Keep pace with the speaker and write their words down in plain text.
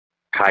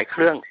ายเค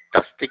รื่อง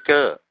ตัดสติกเก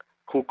อร์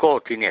คูโก้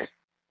ทีเนส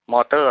มอ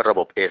เตอร์ระบ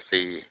บ AC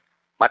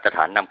มาตรฐ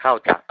านนำเข้า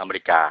จากอเม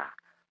ริกา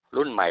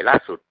รุ่นใหม่ล่า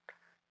สุด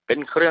เป็น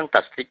เครื่อง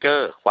ตัดสติกเกอ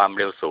ร์ความ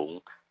เร็วสูง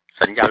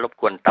สัญญาณรบ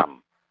กวนต่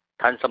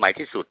ำทันสมัย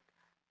ที่สุด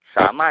ส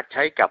ามารถใ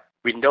ช้กับ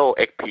Windows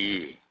XP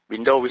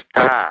Windows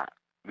Vista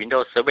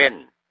Windows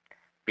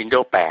 7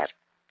 Windows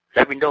 8 แล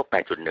ะ Windows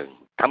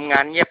 8.1 ทำงา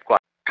นเงียบกว่า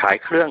ขาย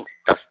เครื่อง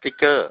ตัดสติก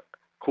เกอร์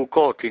คูโ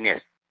ก้ทีเน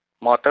ส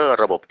มอเตอร์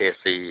ระบบ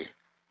AC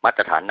มาต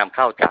รฐานนำเ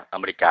ข้าจากอ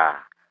เมริกา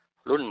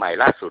รุ่นใหม่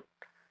ล่าสุด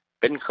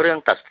เป็นเครื่อง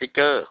ตัดสติกเก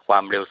อร์ควา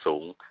มเร็วสู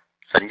ง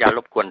สัญญาณร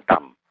บกวนต่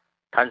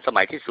ำทันส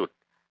มัยที่สุด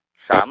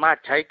สามารถ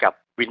ใช้กับ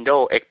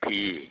Windows XP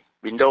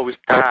Windows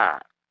Vista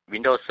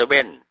Windows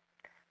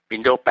 7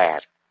 Windows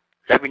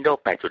 8 และ Windows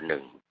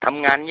 8.1 ท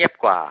ำงานเงียบ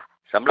กว่า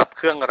สำหรับเ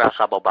ครื่องราค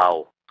าเบา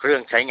ๆเครื่อ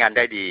งใช้งานไ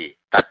ด้ดี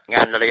ตัดง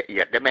านละเอี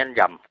ยดได้แม่น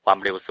ยำความ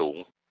เร็วสูง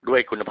ด้ว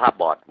ยคุณภาพ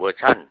บอร์ดเวอร์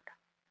ชัน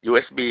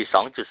USB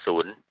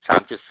 2.0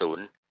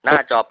 3.0 หน้า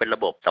จอเป็นระ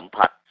บบสัม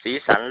ผัสสี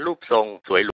สันรูปทรงสวย